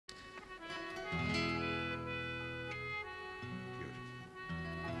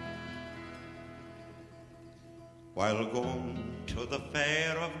While going to the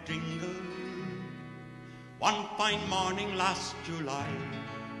fair of Dingle one fine morning last July,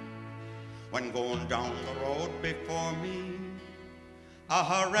 when going down the road before me,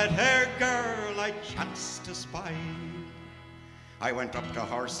 a red-haired girl I chanced to spy. I went up to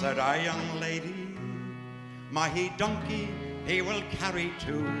her, said I, young lady, my donkey he will carry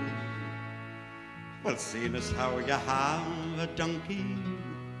too. Well, seeing as how you have a donkey,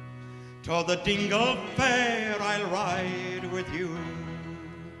 to the Dingle Fair I'll ride with you.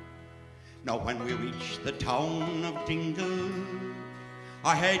 Now when we reached the town of Dingle,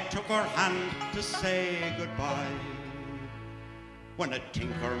 I had took her hand to say goodbye, when a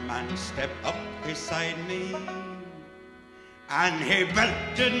tinker man stepped up beside me, and he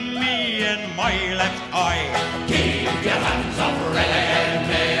belted me in my left eye. Keep your hands up, Red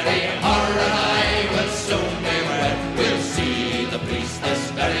Mary, her and I will soon be wed. We'll see the priest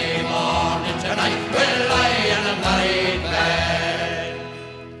this very morning. Tonight we'll lie in a married bed.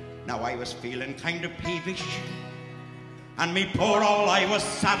 Now I was feeling kind of peevish, and me poor old eye was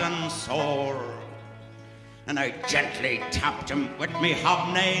sad and sore, and I gently tapped him with me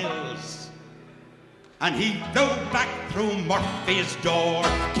hobnails, and he flew back through Murphy's door.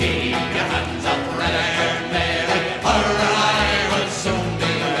 Keep your hands up, Red Mary, her and I will soon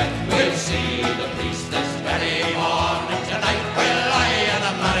be wed. We'll see the priest this very morning. Tonight we'll lie in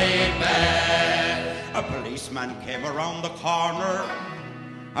a married bed. A policeman came around the corner,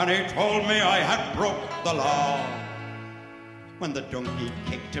 and he told me I had broke the law, when the donkey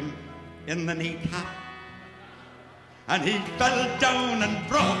kicked him in the kneecap, and he fell down and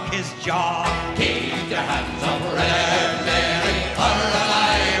broke his jaw. Keep your hands up, Red Mary, her and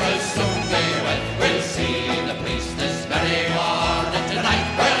I will soon be wed. We'll see the priest this very morning. Tonight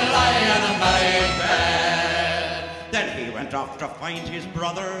we'll lie in a married bed. Then he went off to find his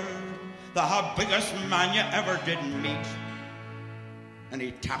brother, the biggest man you ever did meet, and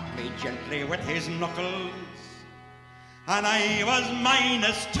he tapped me gently with his knuckles, and I was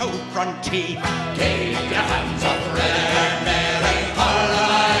minus 2 front teeth. Keep your hands up, Red Mary, her and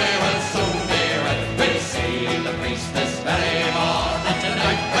I will soon be wed. We'll see the priest this very morning.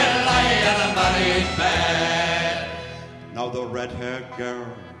 Tonight we'll lie in a married bed. Now the red-haired girl,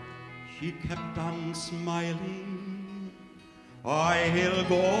 she kept on smiling. I'll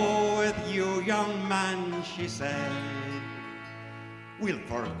go with you, young man, she said. We'll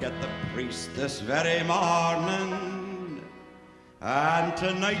forget the priest this very morning, and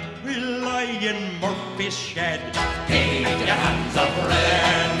tonight we'll lie in Murphy's shed. Keep your hands up,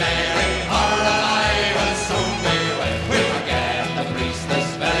 Red Mary, her and I will soon be wed. We'll forget the priest this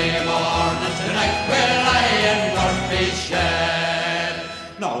very morning. Tonight we'll lie in Murphy's shed.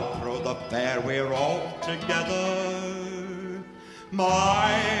 Now through the fair we're all together,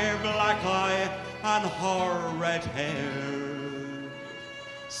 my black eye and her red hair,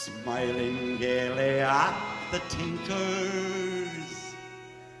 smiling gaily at the tinkers,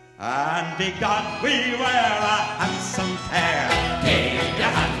 and begod we were a handsome pair. Keep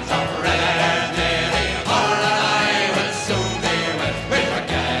your hands up, Red Mary, her and I will soon be wed. We'll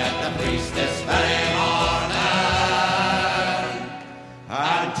forget the priest this very morning,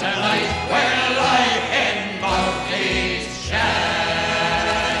 and tonight